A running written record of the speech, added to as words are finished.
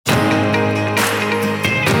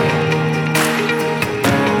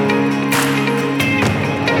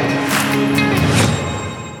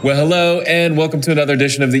Well, hello, and welcome to another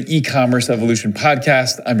edition of the eCommerce Evolution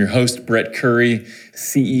podcast. I'm your host, Brett Curry,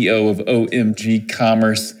 CEO of OMG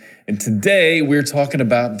Commerce. And today we're talking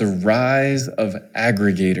about the rise of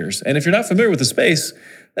aggregators. And if you're not familiar with the space,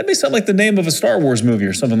 that may sound like the name of a Star Wars movie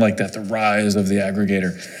or something like that, the rise of the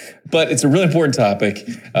aggregator. But it's a really important topic,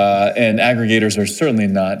 and aggregators are certainly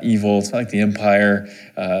not evil. It's not like the Empire.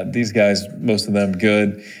 These guys, most of them,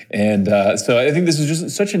 good. And so I think this is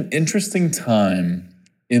just such an interesting time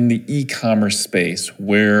in the e-commerce space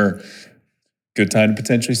where good time to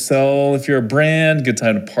potentially sell if you're a brand, good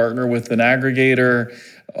time to partner with an aggregator,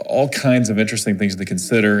 all kinds of interesting things to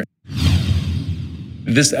consider.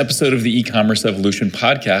 This episode of the eCommerce Evolution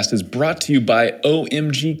podcast is brought to you by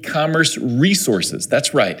OMG Commerce Resources.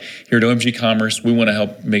 That's right. Here at OMG Commerce, we want to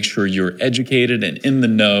help make sure you're educated and in the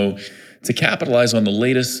know to capitalize on the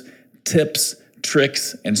latest tips,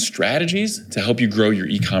 tricks, and strategies to help you grow your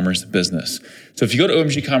e-commerce business. So if you go to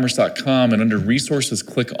omgcommerce.com and under resources,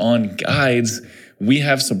 click on guides, we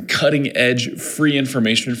have some cutting edge free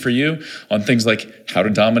information for you on things like how to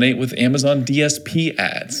dominate with Amazon DSP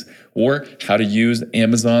ads, or how to use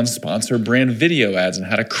Amazon sponsor brand video ads and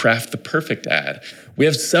how to craft the perfect ad. We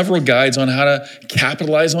have several guides on how to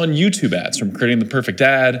capitalize on YouTube ads, from creating the perfect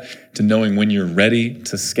ad to knowing when you're ready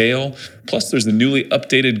to scale. Plus, there's the newly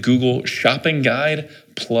updated Google Shopping Guide,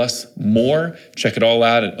 plus more. Check it all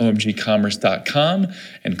out at omgcommerce.com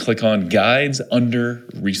and click on guides under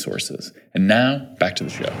resources. And now, back to the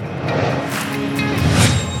show.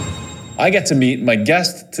 I got to meet my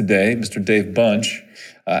guest today, Mr. Dave Bunch,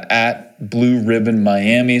 at Blue Ribbon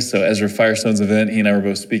Miami. So Ezra Firestone's event, he and I were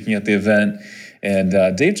both speaking at the event. And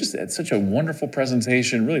Dave just had such a wonderful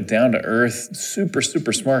presentation, really down to earth, super,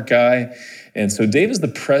 super smart guy. And so Dave is the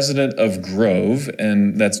president of Grove,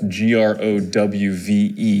 and that's Growve.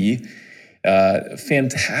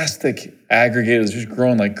 Fantastic aggregator that's just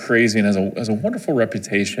growing like crazy and has a wonderful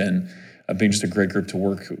reputation of being just a great group to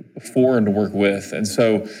work for and to work with. And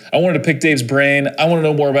so I wanted to pick Dave's brain. I want to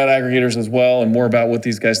know more about aggregators as well and more about what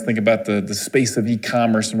these guys think about the space of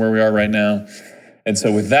e-commerce and where we are right now. And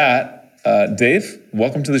so with that, Dave,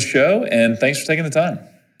 welcome to the show, and thanks for taking the time.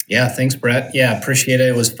 Yeah, thanks, Brett. Yeah, appreciate it.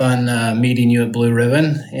 It was fun meeting you at Blue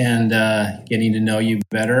Ribbon and getting to know you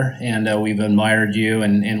better. And we've admired you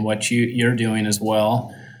and what you're doing as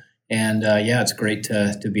well. And yeah, it's great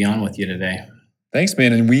to be on with you today. Thanks,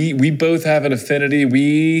 man. And we both have an affinity.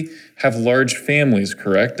 We have large families,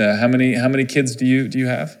 correct? How many kids do you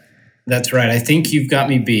have? That's right. I think you've got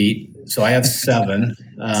me beat. So I have 7. It's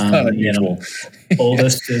not unusual.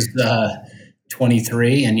 Oldest is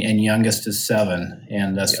 23 and youngest is 7.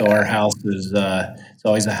 And so our house is it's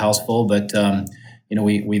always a house full, but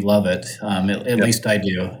we love it. At least I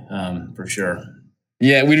do, for sure.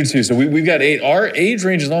 Yeah, we do too. So we've got 8. Our age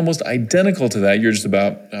range is almost identical to that. You're just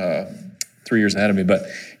about 3 years ahead of me, but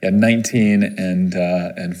yeah, 19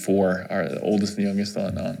 and 4 are the oldest and youngest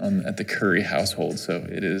on at the Curry household. So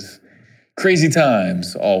it is crazy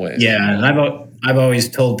times always. Yeah, and I've always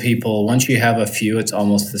told people once you have a few, it's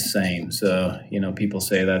almost the same. So people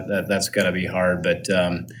say that's got to be hard, but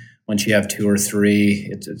once you have 2 or 3,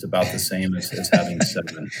 it's about the same as having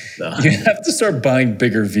 7. So. You have to start buying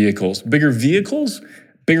bigger vehicles, bigger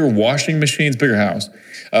washing machines, bigger house.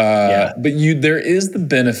 But there is the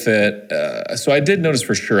benefit. So I did notice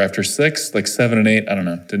for sure after 6, like 7 and 8, I don't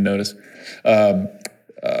know, didn't notice. But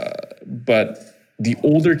the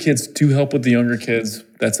older kids do help with the younger kids.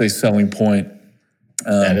 That's a selling point.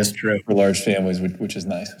 That is true. For large families, which is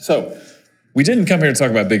nice. So we didn't come here to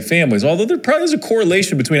talk about big families, although there probably is a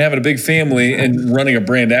correlation between having a big family and running a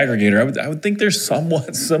brand aggregator. I would think they're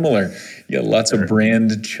somewhat similar. You got lots of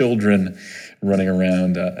brand children running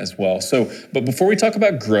around as well. So, but before we talk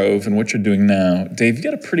about Grove and what you're doing now, Dave, you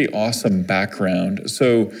got a pretty awesome background.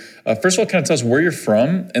 So first of all, kind of tell us where you're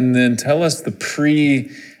from, and then tell us the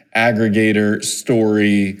pre-aggregator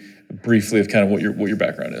story briefly of kind of what your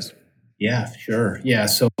background is. Yeah, sure. Yeah,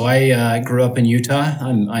 so I grew up in Utah.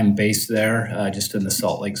 I'm based there, just in the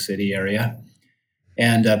Salt Lake City area.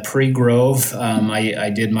 And pre-Grove,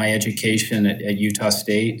 I did my education at Utah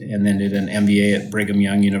State and then did an MBA at Brigham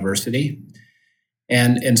Young University.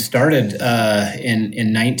 And started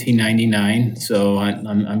in 1999, so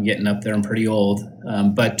I'm getting up there. I'm pretty old,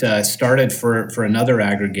 but started for another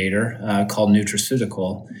aggregator called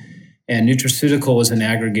Nutraceutical. And Nutraceutical was an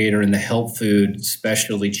aggregator in the health food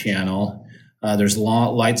specialty channel. There's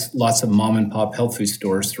lots of mom and pop health food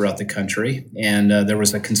stores throughout the country, and there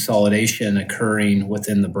was a consolidation occurring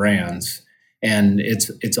within the brands. And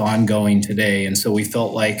it's ongoing today. And so we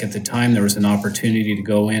felt like at the time there was an opportunity to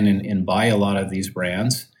go in and buy a lot of these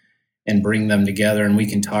brands and bring them together. And we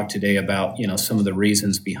can talk today about, some of the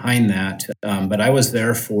reasons behind that. But I was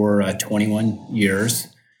there for 21 years,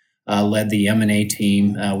 led the M&A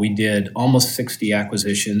team. We did almost 60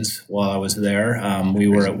 acquisitions while I was there. We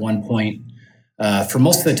were at one point, for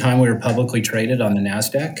most of the time, we were publicly traded on the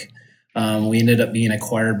NASDAQ. We ended up being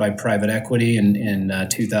acquired by private equity in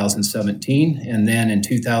 2017. And then in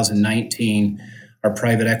 2019, our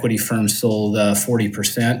private equity firm sold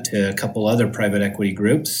 40% to a couple other private equity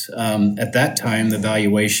groups. At that time, the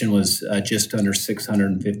valuation was just under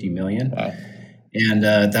 $650 million. Wow. And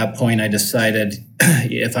at that point, I decided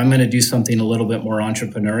if I'm going to do something a little bit more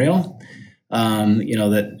entrepreneurial,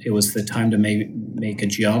 that it was the time to make a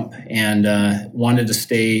jump, and wanted to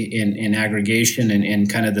stay in aggregation and in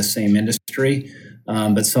kind of the same industry.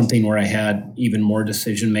 But something where I had even more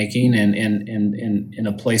decision making and in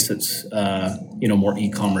a place that's more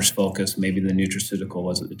e-commerce focused, maybe the nutraceutical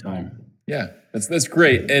was at the time. Yeah, that's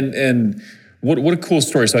great, and what a cool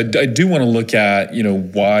story. So I do want to look at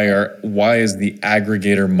why is the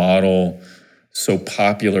aggregator model so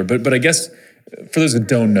popular? But I guess for those that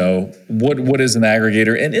don't know, what is an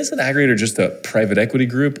aggregator, and is an aggregator just a private equity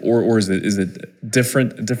group, or is it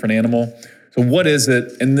different animal? So what is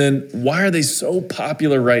it? And then why are they so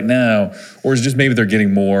popular right now? Or is it just maybe they're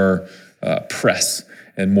getting more press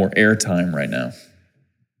and more airtime right now?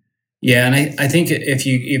 Yeah, and I think if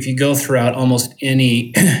you go throughout almost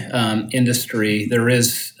any industry, there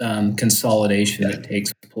is consolidation that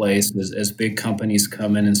takes place as big companies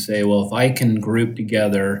come in and say, well, if I can group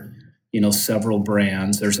together, several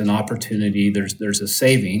brands, there's an opportunity, there's a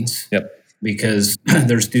savings. Yep. Because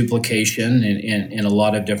there's duplication in a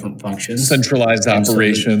lot of different functions. Centralized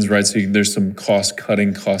operations, right? So there's some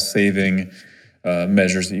cost-cutting, cost-saving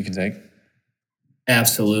measures that you can take.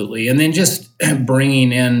 Absolutely. And then just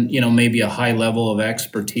bringing in, maybe a high level of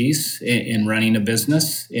expertise in running a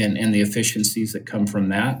business and the efficiencies that come from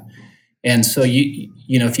that. And so,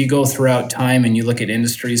 if you go throughout time and you look at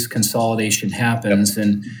industries, consolidation happens.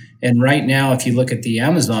 Yep. And right now, if you look at the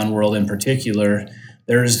Amazon world in particular,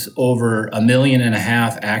 there's over 1.5 million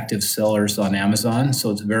active sellers on Amazon, so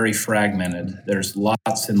it's very fragmented. There's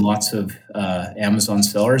lots and lots of Amazon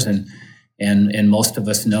sellers, and most of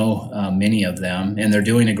us know many of them, and they're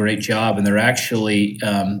doing a great job, and they're actually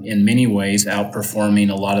in many ways outperforming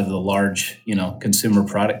a lot of the large, consumer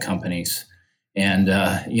product companies. And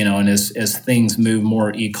and as things move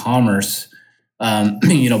more e-commerce,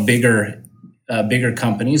 bigger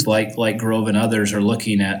companies like Grove and others are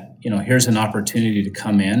looking at, here's an opportunity to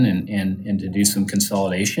come in and to do some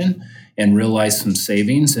consolidation and realize some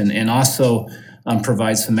savings, and also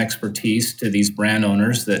provide some expertise to these brand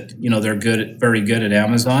owners that, they're very good at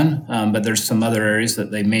Amazon, but there's some other areas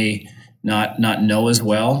that they may not know as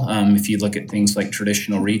well. If you look at things like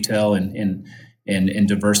traditional retail and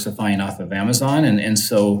diversifying off of Amazon. And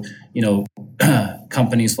so,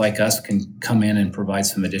 companies like us can come in and provide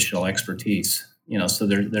some additional expertise. So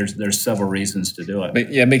there's several reasons to do it.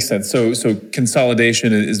 Yeah, it makes sense. So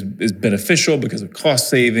consolidation is beneficial because of cost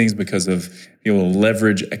savings, because of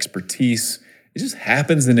leverage expertise. It just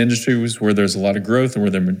happens in industries where there's a lot of growth and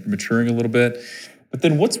where they're maturing a little bit. But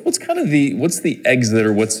then what's the exit,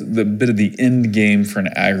 or what's the bit of the end game for an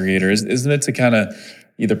aggregator? Isn't it to kind of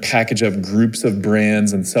either package up groups of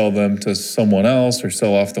brands and sell them to someone else, or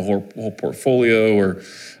sell off the whole portfolio, or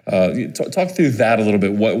talk through that a little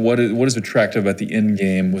bit. What is attractive about the end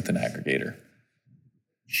game with an aggregator?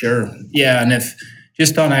 Sure. Yeah, and if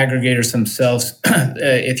just on aggregators themselves,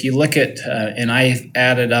 if you look at, and I've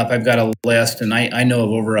added up, I've got a list, and I know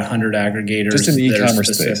of over 100 aggregators just in the that are e-commerce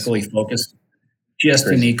specifically space. Focused just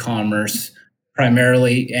in e-commerce,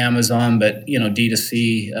 primarily Amazon, but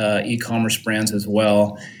D2C e-commerce brands as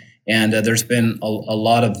well. And there's been a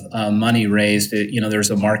lot of money raised.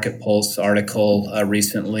 There's a Market Pulse article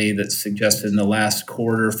recently that suggested in the last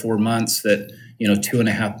quarter, 4 months, that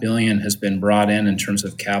 $2.5 billion has been brought in terms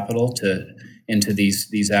of capital into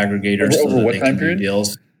these aggregators. Over so what time period?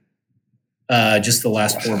 Deals. Just the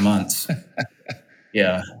last 4 months.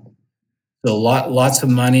 Yeah. So lots of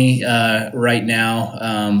money right now.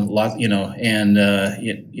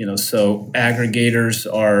 So aggregators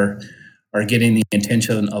are getting the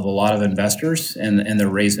attention of a lot of investors, and they're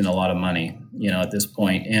raising a lot of money, at this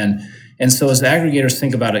point. And so as aggregators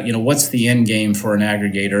think about it, what's the end game for an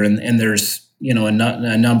aggregator? And there's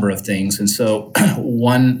a number of things. And so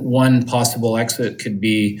one possible exit could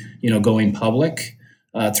be going public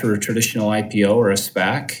through a traditional IPO or a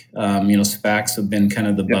SPAC. SPACs have been kind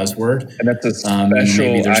of the buzzword. And that's a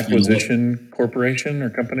special acquisition corporation or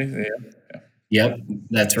company? Yeah. Yep,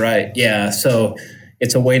 that's right. Yeah. So,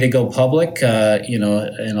 it's a way to go public, in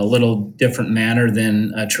a little different manner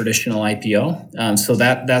than a traditional IPO. So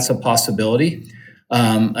that's a possibility.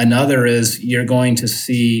 Another is you're going to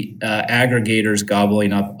see aggregators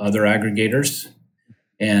gobbling up other aggregators.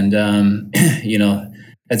 And,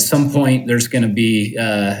 at some point, there's going to be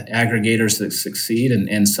aggregators that succeed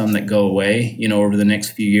and some that go away, over the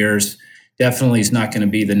next few years. Definitely is not going to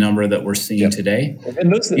be the number that we're seeing today.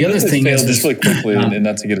 And the other thing fail, just really quickly, and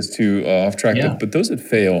not to get us too off track, but those that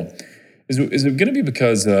fail, is it going to be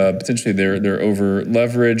because potentially they're over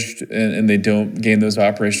leveraged and they don't gain those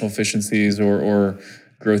operational efficiencies or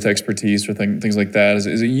growth expertise or things like that? Is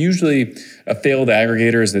it usually a failed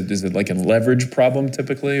aggregator? Is it like a leverage problem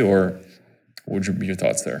typically, or what would be your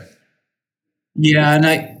thoughts there? So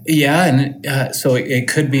it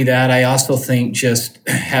could be that. I also think just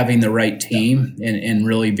having the right team and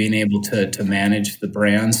really being able to manage the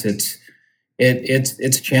brands, it's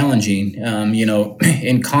challenging.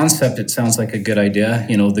 In concept, it sounds like a good idea.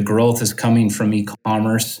 The growth is coming from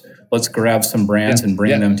e-commerce. Let's grab some brands and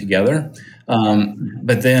bring them together.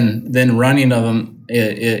 But then running them,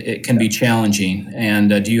 it can be challenging.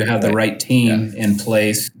 And do you have the right team in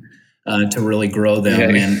place to really grow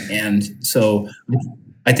them? And so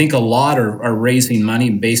I think a lot are raising money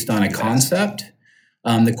based on a concept.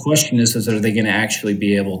 The question is are they going to actually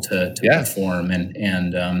be able to perform? And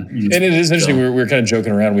it is interesting. We're kind of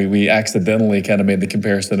joking around. We accidentally kind of made the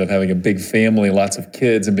comparison of having a big family, lots of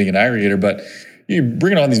kids, and being an aggregator. But you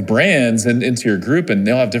bring on these brands into your group, and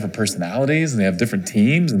they'll have different personalities, and they have different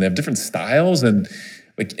teams, and they have different styles. And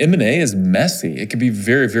like M&A is messy. It can be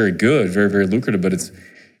very, very good, very, very lucrative, but it's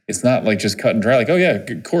not like just cut and dry. Like, oh yeah,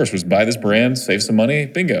 of course, just buy this brand, save some money,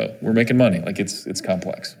 bingo, we're making money. Like it's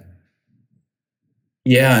complex.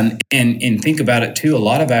 Yeah, and think about it too. A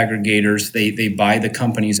lot of aggregators, they buy the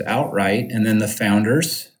companies outright, and then the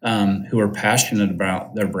founders who are passionate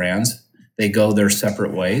about their brands, they go their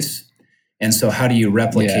separate ways. And so, how do you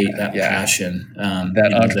replicate that passion?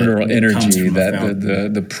 That entrepreneurial energy,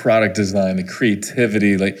 the product design, the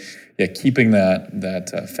creativity, keeping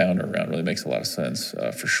that founder around really makes a lot of sense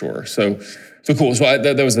for sure. So cool. So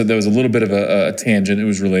that was a little bit of a tangent. It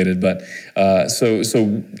was related, but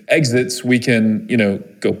so exits, we can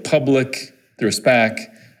go public through a SPAC.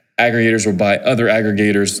 Aggregators will buy other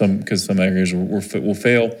aggregators, because some aggregators will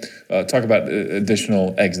fail. Talk about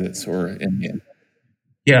additional exits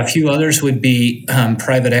Yeah, a few others would be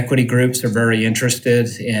private equity groups are very interested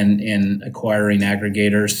in acquiring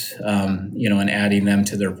aggregators, and adding them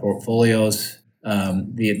to their portfolios.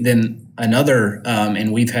 Then another,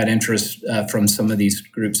 and we've had interest from some of these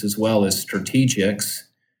groups as well, is strategics,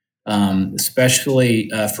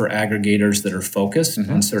 especially for aggregators that are focused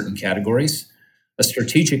on certain categories. A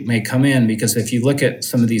strategic may come in because if you look at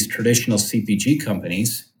some of these traditional CPG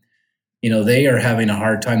companies, they are having a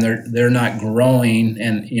hard time. They're not growing,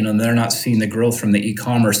 and they're not seeing the growth from the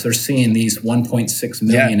e-commerce. They're seeing these 1.6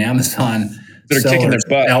 million Amazon sellers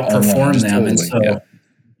outperform them, and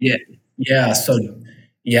so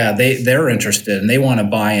they're interested and they want to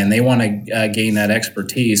buy in. They want to gain that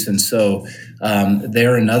expertise, and so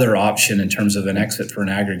they're another option in terms of an exit for an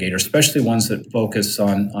aggregator, especially ones that focus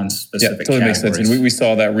on specific totally categories. Makes sense. And we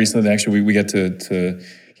saw that recently. Actually, we got to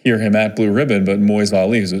hear him at Blue Ribbon, but Moise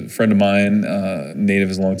Ali, who's a friend of mine,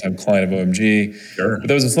 Native is a longtime client of OMG. Sure. But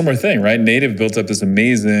that was a similar thing, right? Native built up this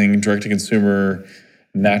amazing direct-to-consumer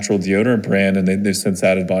natural deodorant brand, and they've since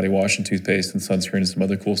added body wash and toothpaste and sunscreen and some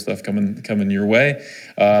other cool stuff coming your way.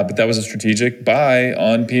 But that was a strategic buy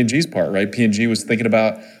on P&G's part, right? P&G was thinking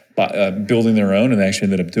about building their own, and they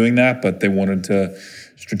actually ended up doing that, but they wanted to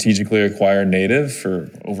strategically acquire Native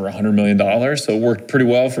for over $100 million. So it worked pretty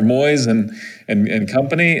well for Moise and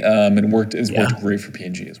company, and it's worked great for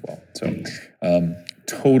P&G as well. So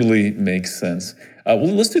totally makes sense. Well,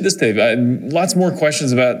 let's do this, Dave. Lots more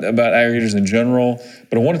questions about aggregators in general,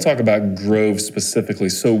 but I want to talk about Grove specifically.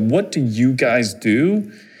 So what do you guys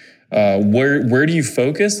do? Where do you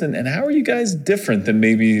focus, and how are you guys different than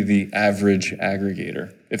maybe the average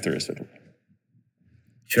aggregator, if there is such a thing?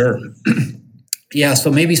 Sure. Yeah,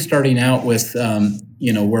 so maybe starting out with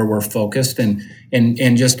where we're focused and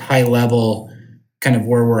just high level kind of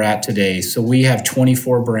where we're at today. So we have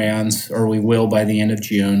 24 brands, or we will by the end of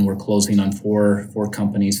June. We're closing on four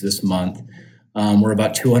companies this month. We're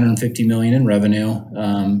about $250 million in revenue,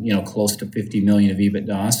 close to $50 million of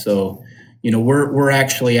EBITDA. So, we're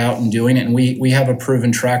actually out and doing it, and we have a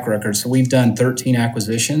proven track record. So we've done 13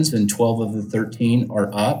 acquisitions, and 12 of the 13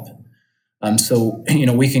 are up. So,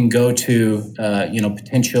 we can go to,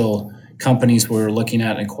 potential companies we're looking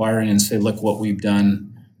at and acquiring and say, look what we've done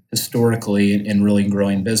historically in really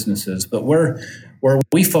growing businesses. But we're Where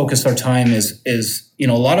we focus our time is a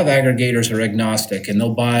lot of aggregators are agnostic and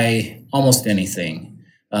they'll buy almost anything.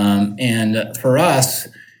 And for us,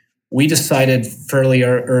 we decided fairly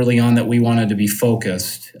early on that we wanted to be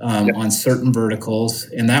focused on certain verticals,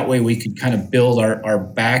 and that way we could kind of build our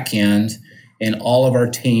back end and all of our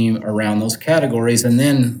team around those categories. And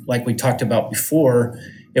then, like we talked about before,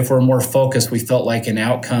 if we're more focused, we felt like an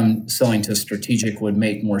outcome selling to strategic would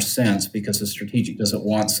make more sense, because the strategic doesn't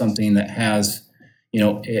want something that has,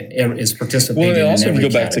 is participating. Well, also in if every you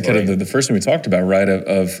go back category. to kind of the first thing we talked about, right,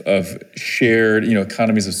 of shared,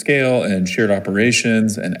 economies of scale and shared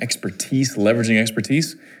operations and expertise, leveraging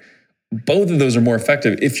expertise. Both of those are more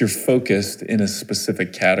effective if you're focused in a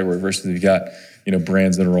specific category versus if you got,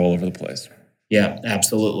 brands that are all over the place. Yeah,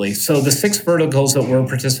 absolutely. So the 6 verticals that we're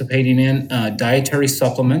participating in: dietary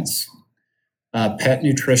supplements, pet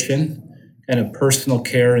nutrition, kind of personal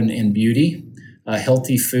care and beauty,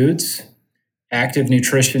 healthy foods, active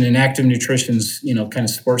nutrition, and active nutrition's, kind of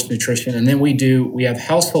sports nutrition. And then we have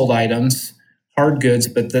household items, hard goods,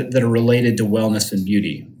 but that are related to wellness and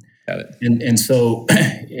beauty. Got it. And so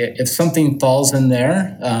if something falls in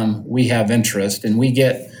there, we have interest, and we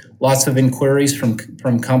get lots of inquiries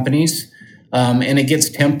from companies. And it gets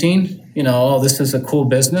tempting, this is a cool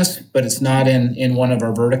business, but it's not in one of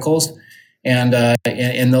our verticals. And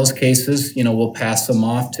in those cases, we'll pass them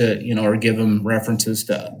off to, or give them references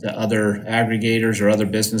to other aggregators or other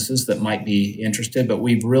businesses that might be interested. But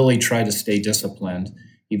we've really tried to stay disciplined,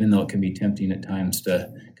 even though it can be tempting at times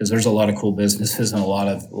because there's a lot of cool businesses and a lot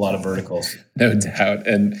of verticals. No doubt.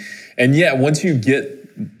 And yeah, once you get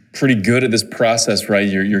pretty good at this process, right,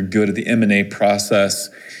 you're good at the M&A process.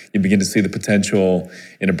 You begin to see the potential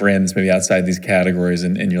in a brand that's maybe outside these categories,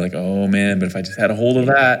 and you're like, oh man, but if I just had a hold of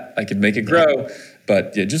that, I could make it grow.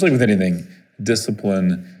 But yeah, just like with anything,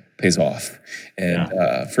 discipline pays off. And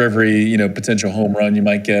for every potential home run you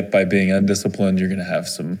might get by being undisciplined, you're going to have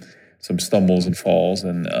some stumbles and falls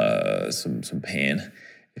and some pain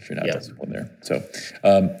if you're not disciplined there. So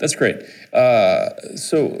that's great.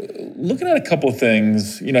 So looking at a couple of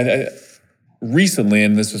things, recently,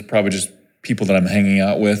 and this was probably just people that I'm hanging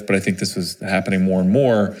out with, but I think this is happening more and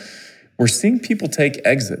more, we're seeing people take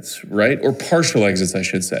exits, right? Or partial exits, I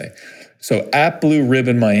should say. So at Blue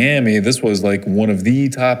Ribbon Miami, this was like one of the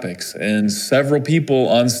topics, and several people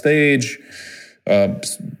on stage, several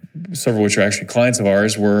of which are actually clients of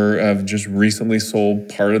ours, have just recently sold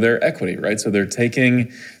part of their equity, right? So they're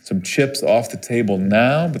taking some chips off the table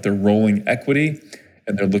now, but they're rolling equity,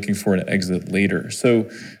 and they're looking for an exit later. So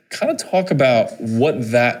kind of talk about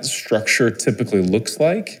what that structure typically looks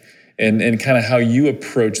like, and kind of how you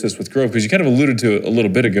approach this with Grove, because you kind of alluded to it a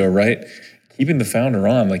little bit ago, right? Keeping the founder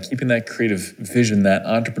on, like keeping that creative vision, that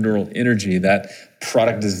entrepreneurial energy, that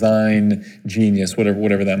product design genius,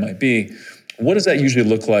 whatever that might be. What does that usually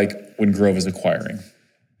look like when Grove is acquiring?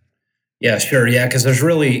 Yeah, sure. Yeah, because there's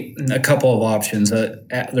really a couple of options.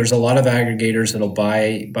 There's a lot of aggregators that'll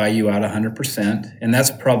buy you out 100%, and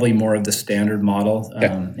that's probably more of the standard model,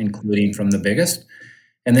 including from the biggest.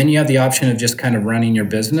 And then you have the option of just kind of running your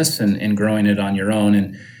business and growing it on your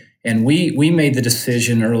own. And we made the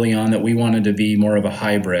decision early on that we wanted to be more of a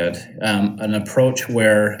hybrid, an approach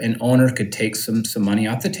where an owner could take some money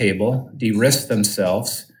off the table, de-risk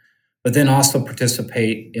themselves, but then also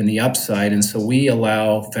participate in the upside. And so we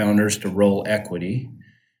allow founders to roll equity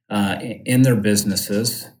in their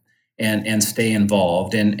businesses and stay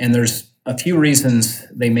involved. And there's a few reasons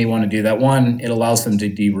they may want to do that. One, it allows them to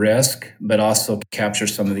de-risk, but also capture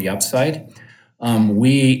some of the upside.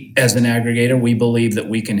 We, as an aggregator, we believe that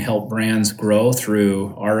we can help brands grow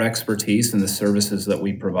through our expertise and the services that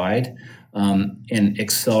we provide, and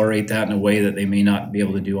accelerate that in a way that they may not be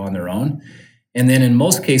able to do on their own. And then in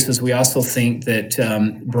most cases, we also think that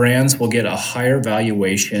brands will get a higher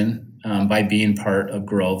valuation by being part of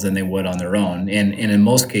Grove than they would on their own. And in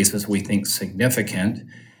most cases, we think significant.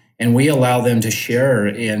 And we allow them to share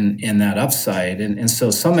in that upside. And so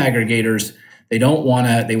some aggregators, they want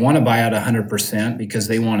to buy out 100% because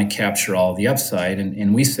they want to capture all of the upside.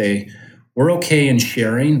 And we say, we're okay in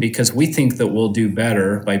sharing because we think that we'll do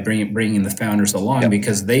better by bringing the founders along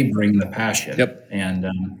because they bring the passion.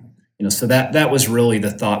 And so that was really the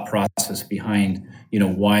thought process behind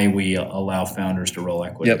why we allow founders to roll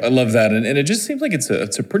equity. I love that, and it just seems like it's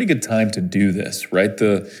a pretty good time to do this, right?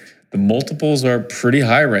 The multiples are pretty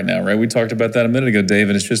high right now, right? We talked about that a minute ago, Dave,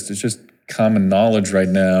 and it's just common knowledge right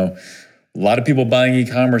now. A lot of people buying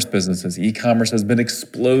e-commerce businesses. E-commerce has been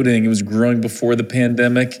exploding. It was growing before the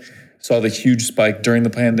pandemic. Saw the huge spike during the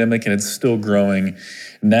pandemic, and it's still growing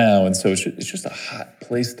now. And so it's just a hot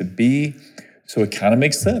place to be. So it kind of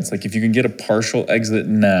makes sense. Like if you can get a partial exit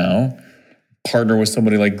now, partner with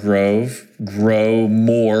somebody like Grove, grow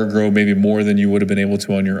maybe more than you would have been able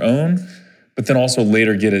to on your own, but then also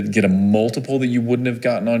later get a multiple that you wouldn't have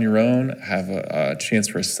gotten on your own, have a chance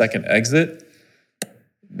for a second exit.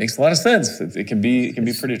 Makes a lot of sense. It can be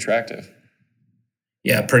pretty attractive.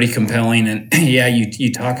 Yeah, pretty compelling. And yeah,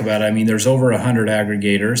 you talk about it. I mean, there's over 100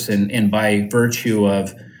 aggregators, and by virtue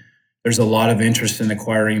of there's a lot of interest in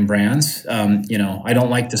acquiring brands. I don't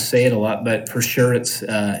like to say it a lot, but for sure it's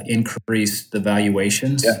increased the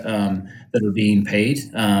valuations that are being paid.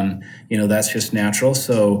 That's just natural.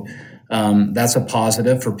 So that's a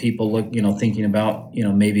positive for people thinking about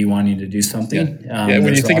maybe wanting to do something.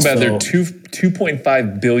 When you think about their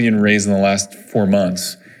 2.5 billion raised in the last 4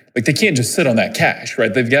 months, like they can't just sit on that cash,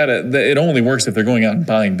 right? They've got to. It only works if they're going out and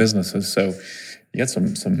buying businesses. So you got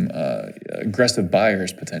some aggressive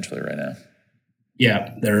buyers potentially right now.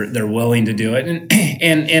 Yeah, they're willing to do it,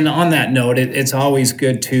 and on that note, it's always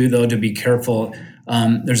good too, though, to be careful.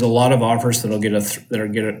 There's a lot of offers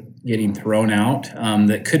getting thrown out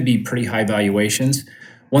that could be pretty high valuations.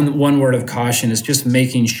 One word of caution is just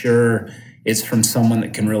making sure it's from someone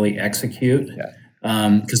that can really execute.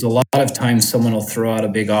 Because a lot of times someone will throw out a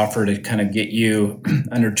big offer to kind of get you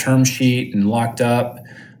under term sheet and locked up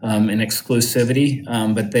in exclusivity,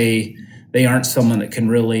 but they aren't someone that can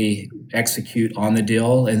really execute on the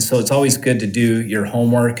deal. And so it's always good to do your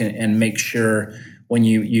homework and make sure when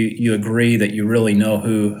you agree that you really know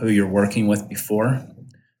who you're working with before.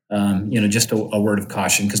 Just a word of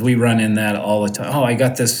caution, because we run in that all the time. Oh, I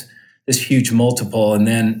got this huge multiple, and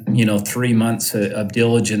then 3 months of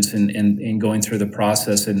diligence and going through the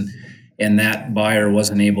process, and that buyer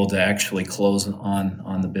wasn't able to actually close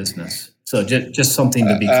on the business. So just something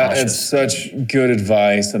to be cautious. It's such good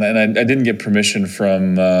advice, and I didn't get permission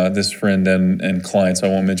from this friend and client, so I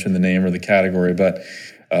won't mention the name or the category, but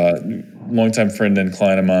longtime friend and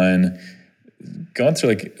client of mine, gone through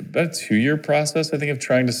like about a 2-year process, I think, of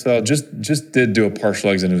trying to sell. Just did do a partial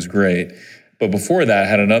exit, and it was great. But before that,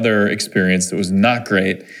 had another experience that was not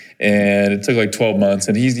great, and it took like 12 months.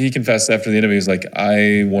 And he confessed after the interview, he was like,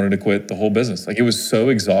 I wanted to quit the whole business. Like, it was so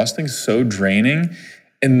exhausting, so draining,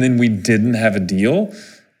 and then we didn't have a deal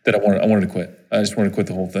that I wanted to quit. I just wanted to quit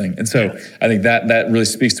the whole thing. And so I think that really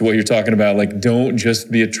speaks to what you're talking about. Like, don't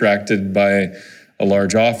just be attracted by a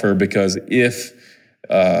large offer, because if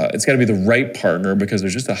it's got to be the right partner, because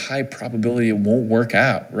there's just a high probability it won't work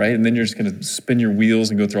out, right? And then you're just going to spin your wheels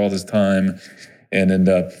and go through all this time and end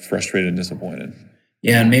up frustrated and disappointed.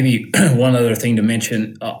 Yeah, and maybe one other thing to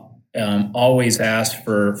mention, always ask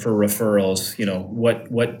for referrals.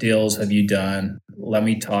 What deals have you done? Let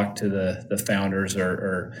me talk to the founders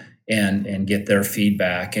and get their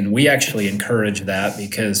feedback. And we actually encourage that,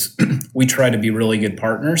 because we try to be really good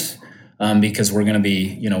partners. Because we're going to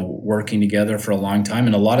be, working together for a long time,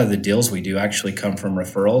 and a lot of the deals we do actually come from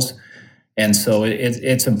referrals, and so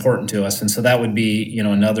it's important to us. And so that would be,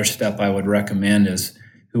 another step I would recommend is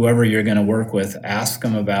whoever you're going to work with, ask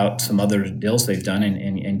them about some other deals they've done,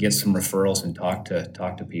 and get some referrals and talk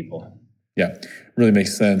to people. Yeah, really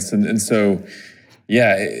makes sense, and so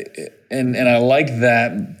and I like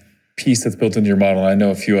that piece that's built into your model. I know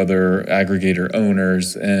a few other aggregator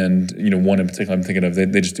owners, and one in particular I'm thinking of,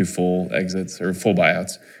 they just do full exits or full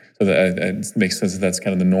buyouts. So that it makes sense that's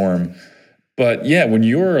kind of the norm. But yeah, when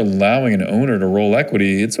you're allowing an owner to roll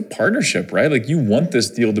equity, it's a partnership, right? Like, you want this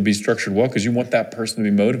deal to be structured well, because you want that person to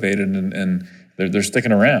be motivated and they're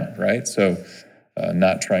sticking around, right? So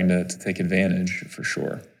not trying to take advantage, for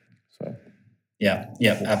sure. So yeah,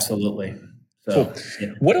 absolutely. So, cool. Yeah.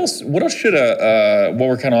 What else should while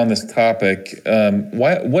we're kind of on this topic,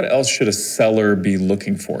 what else should a seller be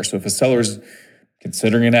looking for? So if a seller's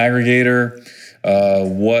considering an aggregator,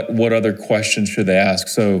 what other questions should they ask?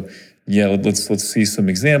 So let's see some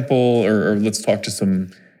example, or let's talk to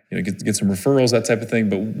some, get some referrals, that type of thing.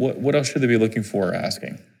 But what else should they be looking for or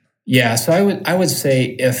asking? Yeah, so I would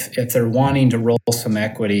say if they're wanting to roll some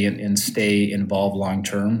equity and stay involved long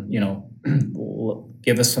term,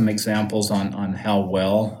 give us some examples on how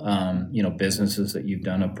well businesses that you've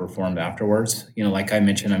done have performed afterwards. Like I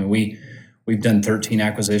mentioned, I mean, we've done 13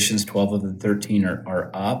 acquisitions, 12 of the 13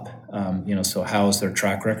 are up. So how is their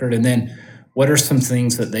track record? And then what are some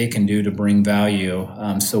things that they can do to bring value?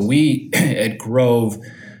 So we at Grove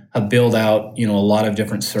have built out a lot of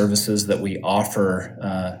different services that we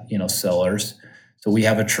offer sellers. So we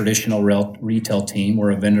have a traditional retail team.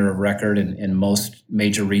 We're a vendor of record in most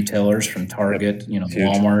major retailers, from Target,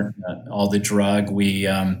 Walmart, all the drug. We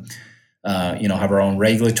have our own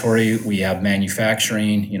regulatory. We have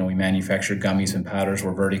manufacturing. We manufacture gummies and powders.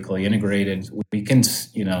 We're vertically integrated. We can,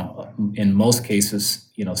 in most cases,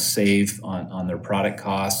 save on their product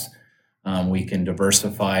costs. We can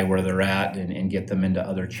diversify where they're at and get them into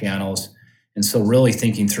other channels. And so really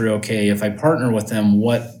thinking through, okay, if I partner with them,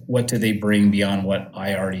 what do they bring beyond what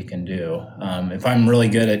I already can do? If I'm really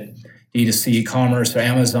good at D2C e-commerce or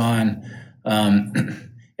Amazon,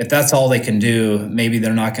 if that's all they can do, maybe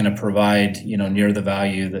they're not going to provide, near the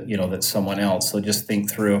value that, that someone else. So just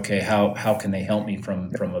think through, okay, how can they help me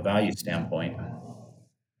from a value standpoint?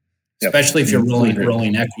 Especially if you're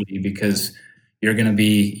rolling equity, because you're going to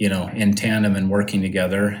be, in tandem and working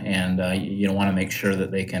together, and you want to make sure that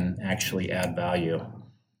they can actually add value.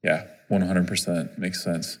 Yeah, 100% makes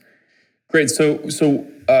sense. Great. So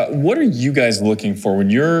what are you guys looking for when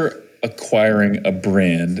you're acquiring a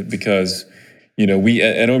brand? Because we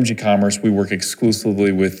at OMG Commerce, we work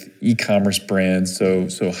exclusively with e-commerce brands, so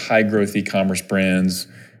high growth e-commerce brands,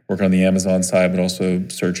 work on the Amazon side, but also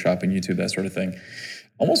search, shopping, YouTube, that sort of thing.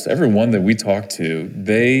 Almost everyone that we talk to,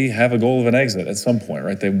 they have a goal of an exit at some point,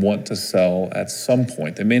 right? They want to sell at some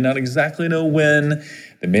point. They may not exactly know when,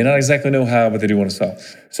 they may not exactly know how, but they do want to sell.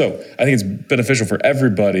 So I think it's beneficial for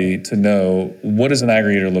everybody to know, what is an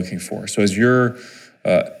aggregator looking for? So as you're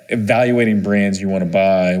evaluating brands you want to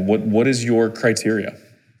buy, what is your criteria?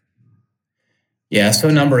 Yeah, so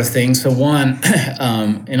a number of things. So one,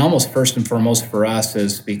 and almost first and foremost for us,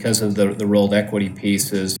 is because of the rolled equity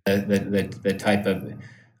piece, is the type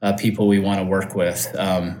of people we want to work with.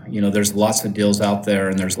 There's lots of deals out there,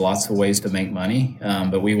 and there's lots of ways to make money,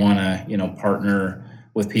 but we want to partner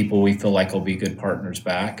with people we feel like will be good partners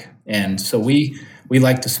back. And so we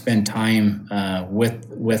like to spend time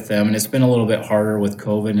with them, and it's been a little bit harder with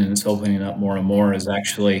COVID, and it's opening up more and more. Is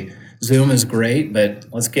actually Zoom is great, but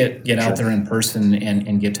let's get out there in person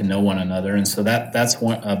and get to know one another. And so that's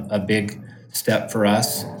a big step for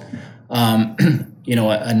us.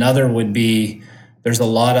 Another would be, there's a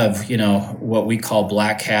lot of what we call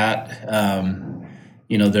black hat.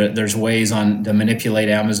 There's ways to manipulate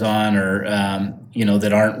Amazon, or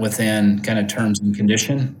that aren't within kind of terms and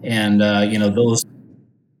condition, and those.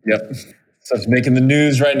 Yep. So it's making the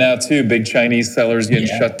news right now too. Big Chinese sellers getting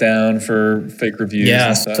shut down for fake reviews. Yeah.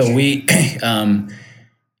 And such. So we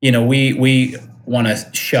want to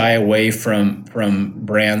shy away from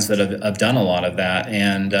brands that have done a lot of that,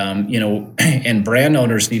 and and brand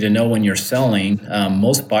owners need to know when you're selling.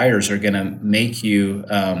 Most buyers are going to make you.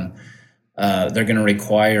 They're going to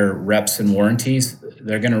require reps and warranties.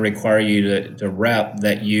 They're going to require you to rep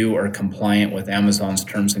that you are compliant with Amazon's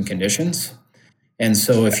terms and conditions. And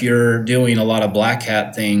so if you're doing a lot of black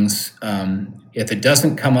hat things, if it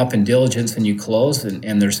doesn't come up in diligence and you close,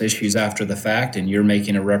 and there's issues after the fact, and you're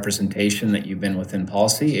making a representation that you've been within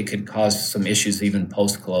policy, it could cause some issues even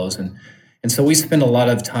post-close. And so we spend a lot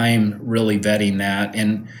of time really vetting that.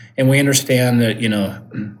 And we understand that,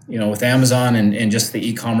 with Amazon and just the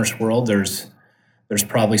e-commerce world, there's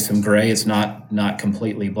probably some gray. It's not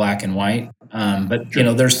completely black and white. But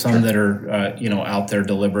there's some that are out there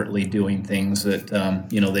deliberately doing things that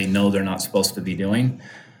they know they're not supposed to be doing.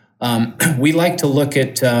 We like to look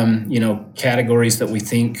at categories that we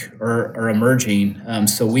think are emerging.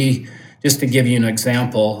 So we, just to give you an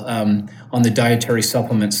example, on the dietary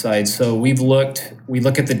supplement side. So we look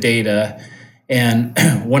at the data, and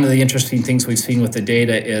one of the interesting things we've seen with the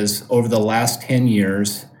data is, over the last 10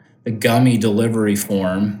 years, the gummy delivery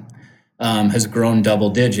form has grown double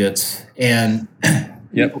digits. And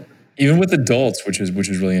yep, even with adults, which is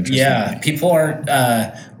really interesting. Yeah, people aren't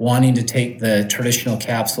wanting to take the traditional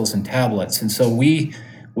capsules and tablets, and so we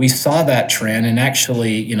saw that trend. And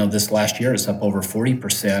actually, this last year it's up over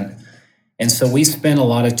 40%. And so we spent a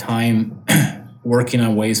lot of time working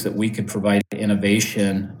on ways that we could provide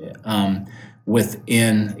innovation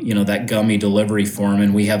within that gummy delivery form.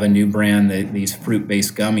 And we have a new brand, these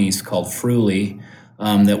fruit-based gummies called Fruly,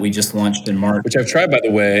 that we just launched in March. Which I've tried, by the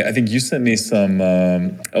way. I think you sent me some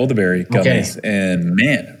elderberry gummies, and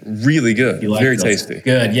man, really good. Very tasty.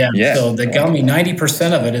 Good, yeah. So the gummy,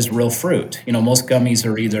 90% of it is real fruit. Most gummies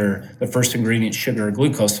are either the first ingredient sugar or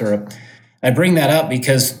glucose syrup. I bring that up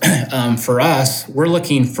because for us, we're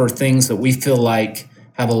looking for things that we feel like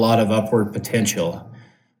have a lot of upward potential,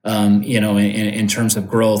 in terms of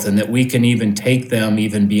growth, and that we can even take them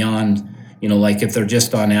even beyond. Like if they're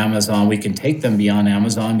just on Amazon, we can take them beyond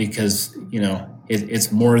Amazon, because,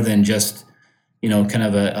 it's more than just, kind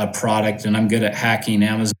of a product. And I'm good at hacking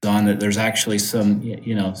Amazon, that there's actually some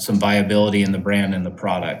viability in the brand and the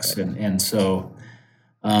products. And so,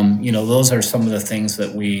 those are some of the things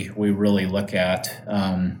that we really look at,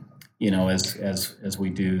 as we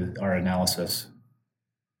do our analysis.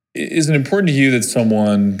 Is it important to you that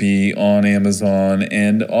someone be on Amazon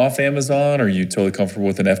and off Amazon? Are you totally comfortable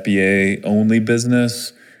with an FBA only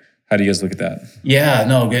business? How do you guys look at that? Yeah,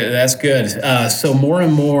 no, good. That's good. So more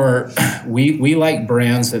and more, we like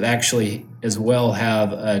brands that actually as well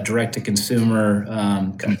have a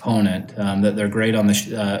direct-to-consumer component, that they're great on with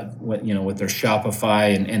their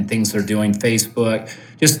Shopify and things they're doing, Facebook,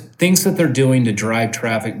 just things that they're doing to drive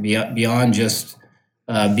traffic beyond just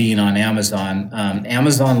being on Amazon.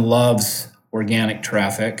 Amazon loves organic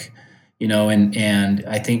traffic, and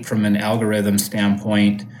I think from an algorithm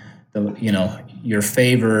standpoint, you're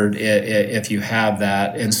favored if you have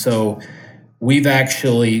that. And so we've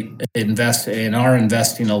actually invested and are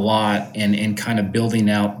investing a lot in kind of building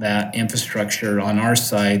out that infrastructure on our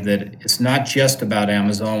side, that it's not just about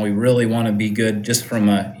Amazon. We really want to be good just from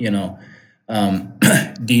a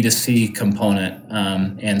D2C component.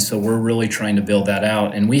 And so we're really trying to build that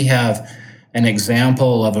out. And we have an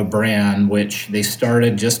example of a brand which they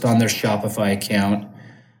started just on their Shopify account.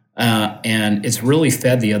 And it's really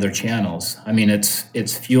fed the other channels. I mean,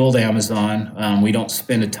 it's fueled Amazon. We don't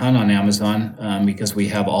spend a ton on Amazon because we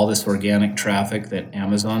have all this organic traffic that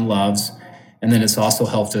Amazon loves. And then it's also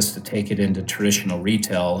helped us to take it into traditional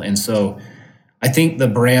retail. And so I think the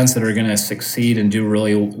brands that are going to succeed and do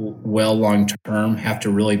really well long term have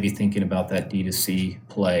to really be thinking about that D2C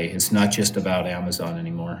play. It's not just about Amazon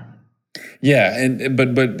anymore. Yeah,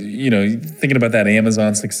 but thinking about that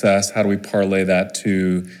Amazon success, how do we parlay that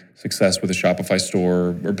to success with a Shopify store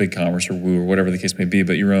or BigCommerce or Woo or whatever the case may be,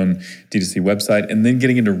 but your own D2C website, and then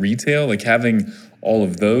getting into retail, like having all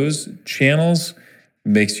of those channels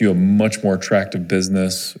makes you a much more attractive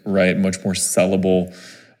business, right? Much more sellable,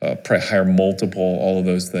 probably higher multiple, all of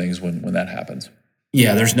those things when that happens.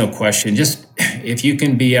 Yeah, there's no question. Just if you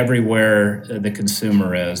can be everywhere the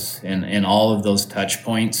consumer is and all of those touch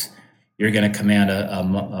points, you're going to command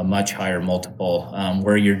a much higher multiple.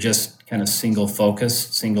 Where you're just kind of single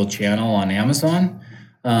focused, single channel on Amazon,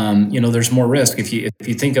 there's more risk. If you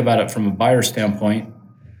think about it from a buyer standpoint,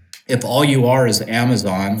 if all you are is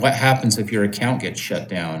Amazon, what happens if your account gets shut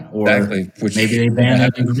down, or maybe they ban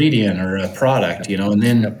an ingredient or a product, and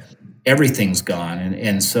then everything's gone,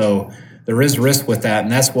 and so there is risk with that,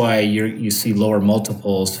 and that's why you see lower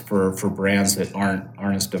multiples for brands that aren't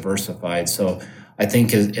as diversified. So I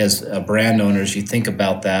think as brand owners, you think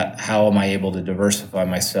about that. How am I able to diversify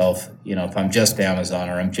myself? If I'm just Amazon,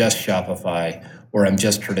 or I'm just Shopify, or I'm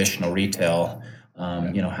just traditional retail,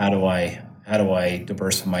 how do I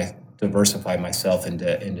diversify myself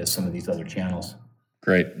into some of these other channels?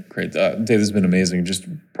 Great. Dave, this has been amazing. Just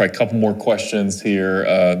probably a couple more questions here.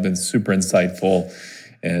 Been super insightful,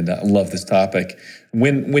 and I love this topic.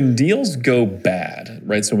 When deals go bad,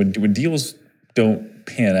 right? So when deals don't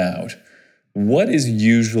pan out, what is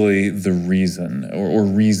usually the reason or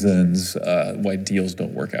reasons why deals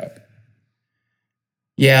don't work out?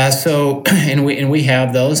 Yeah, so and we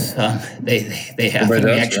have those. They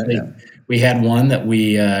happen. We had one that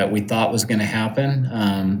we thought was going to happen.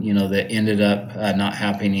 That ended up not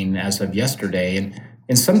happening as of yesterday.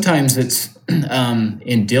 And sometimes it's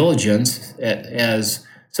in diligence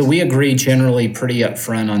so we agree generally pretty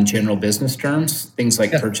upfront on general business terms, things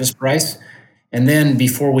like purchase price. And then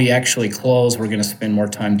before we actually close, we're going to spend more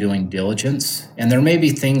time doing diligence. And there may be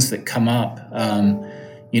things that come up,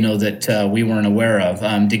 that we weren't aware of.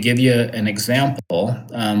 To give you an example,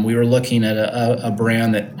 we were looking at a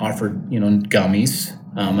brand that offered, gummies,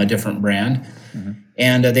 a different brand. Mm-hmm.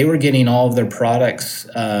 And they were getting all of their products,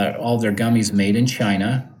 all of their gummies made in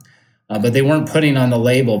China, but they weren't putting on the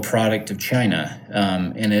label product of China.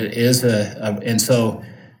 And it is and so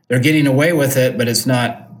they're getting away with it, but it's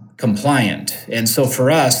not compliant. And so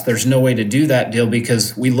for us, there's no way to do that deal,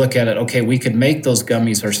 because we look at it, okay, we could make those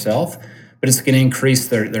gummies ourselves, but it's going to increase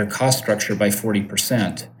their cost structure by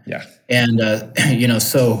 40%. Yeah. And,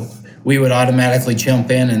 so we would automatically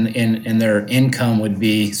jump in and their income would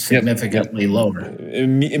be significantly lower.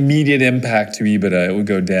 Immediate impact to EBITDA, it would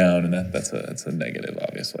go down, and that's a negative,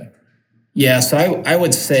 obviously. Yeah, so I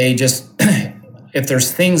would say just if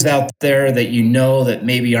there's things out there that that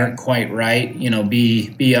maybe aren't quite right,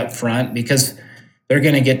 be upfront, because they're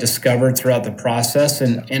going to get discovered throughout the process,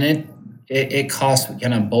 and it costs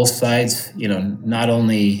kind of both sides. Not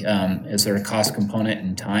only is there a cost component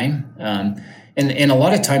in time, and a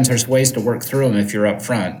lot of times there's ways to work through them if you're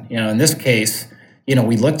upfront. In this case,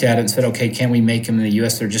 we looked at it and said, okay, can we make them in the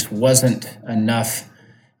U.S.? There just wasn't enough.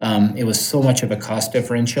 It was so much of a cost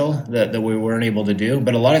differential that we weren't able to do.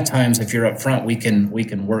 But a lot of times, if you're upfront, we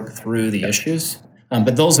can work through the issues.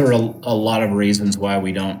 But those are a lot of reasons why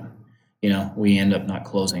we don't, we end up not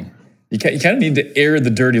closing. You kind of need to air the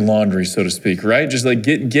dirty laundry, so to speak, right? Just like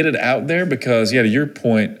get it out there because, yeah, to your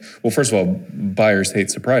point, well, first of all, buyers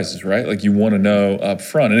hate surprises, right? Like you want to know up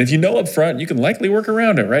front. And if you know up front, you can likely work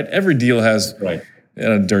around it, right? Every deal has, Right.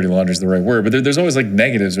 Dirty laundry is the right word, but there's always like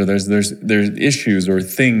negatives or there's issues or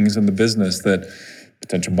things in the business that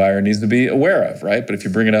potential buyer needs to be aware of, right? But if you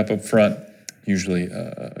bring it up front, usually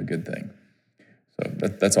a good thing. So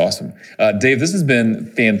that's awesome. Dave, this has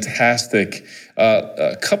been fantastic.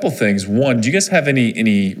 A couple things. One, do you guys have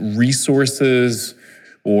any resources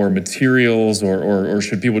or materials or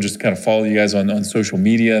should people just kind of follow you guys on social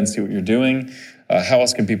media and see what you're doing? How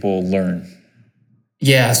else can people learn?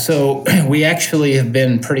 Yeah, so we actually have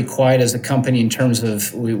been pretty quiet as a company in terms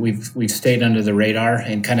of we've stayed under the radar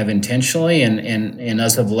and kind of intentionally, and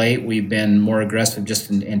as of late we've been more aggressive just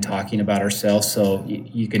in talking about ourselves. So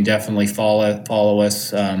you can definitely follow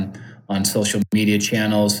us on social media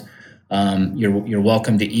channels. You're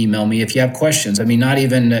welcome to email me if you have questions. I mean, you don't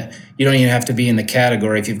even have to be in the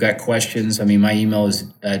category if you've got questions. I mean, my email is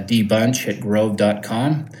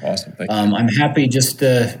dbunch@grove.com. Awesome, thank you. I'm happy just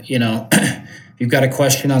to if you've got a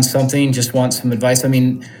question on something, just want some advice. I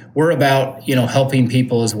mean, we're about, helping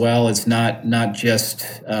people as well. It's not just,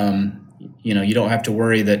 you don't have to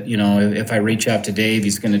worry that, if I reach out to Dave,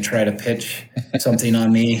 he's going to try to pitch something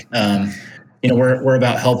on me. We're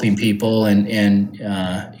about helping people and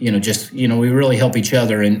we really help each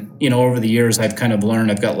other. And, over the years, I've kind of learned,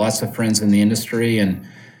 I've got lots of friends in the industry, and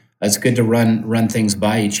it's good to run things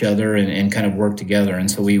by each other and kind of work together. And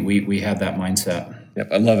so we have that mindset. Yep,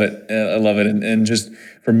 I love it. And just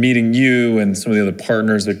from meeting you and some of the other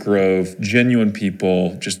partners at Grove, genuine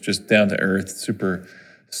people, just down to earth, super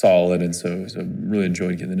solid. And so really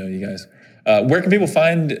enjoyed getting to know you guys. Where can people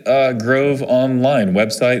find Grove online?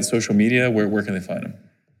 Website, social media? Where can they find them?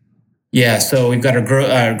 Yeah, so we've got our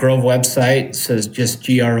Grove website, so it's just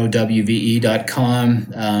grove.com.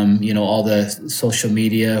 All the social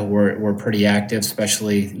media, we're pretty active,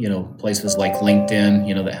 especially, places like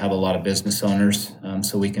LinkedIn, that have a lot of business owners,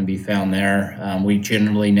 so we can be found there. We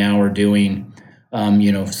generally now are doing,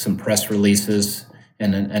 some press releases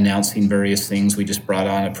and announcing various things. We just brought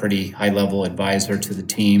on a pretty high-level advisor to the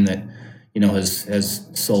team that, has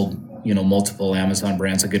sold, multiple Amazon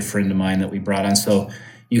brands, a good friend of mine that we brought on. So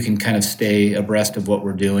you can kind of stay abreast of what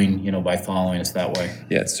we're doing, by following us that way.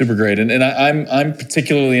 Yeah, it's super great. And I'm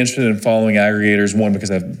particularly interested in following aggregators, one, because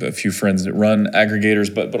I have a few friends that run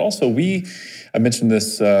aggregators, but also I mentioned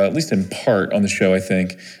this, at least in part on the show, I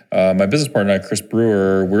think. My business partner, Chris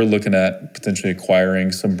Brewer, we're looking at potentially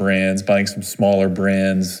acquiring some brands, buying some smaller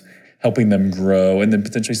brands, helping them grow, and then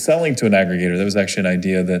potentially selling to an aggregator. That was actually an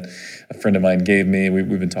idea that a friend of mine gave me. We've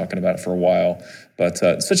been talking about it for a while. But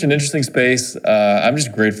such an interesting space. I'm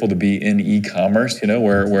just grateful to be in e-commerce,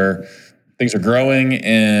 where things are growing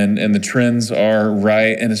and the trends are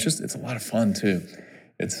right, and it's a lot of fun too.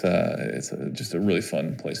 It's just a really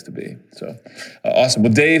fun place to be. So awesome.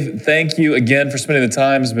 Well, Dave, thank you again for spending the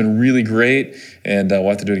time. It's been really great, and we'll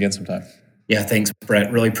have to do it again sometime. Yeah, thanks,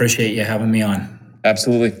 Brett. Really appreciate you having me on.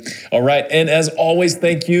 Absolutely. All right. And as always,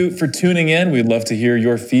 thank you for tuning in. We'd love to hear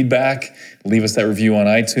your feedback. Leave us that review on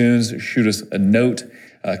iTunes, shoot us a note,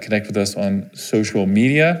 connect with us on social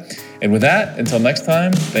media. And with that, until next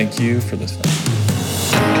time, thank you for listening.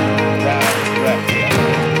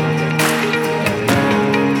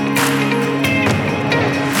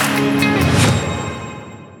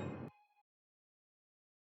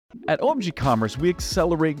 At OMG Commerce, we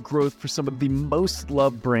accelerate growth for some of the most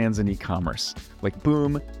loved brands in e-commerce, like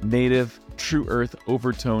Boom, Native, True Earth,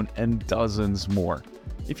 Overtone, and dozens more.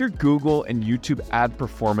 If your Google and YouTube ad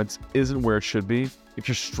performance isn't where it should be, if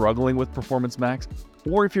you're struggling with Performance Max,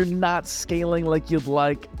 or if you're not scaling like you'd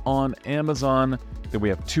like on Amazon, then we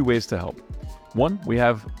have two ways to help. One, we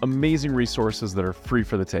have amazing resources that are free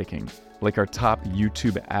for the taking, like our top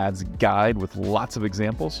YouTube ads guide with lots of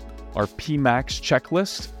examples, our PMax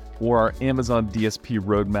checklist, or our Amazon DSP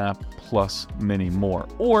roadmap, plus many more.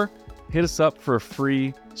 Or hit us up for a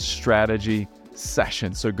free strategy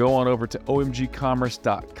session. So go on over to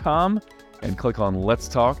omgcommerce.com and click on Let's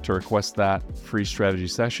Talk to request that free strategy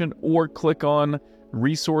session, or click on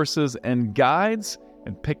Resources and Guides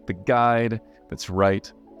and pick the guide that's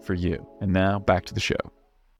right for you. And now back to the show.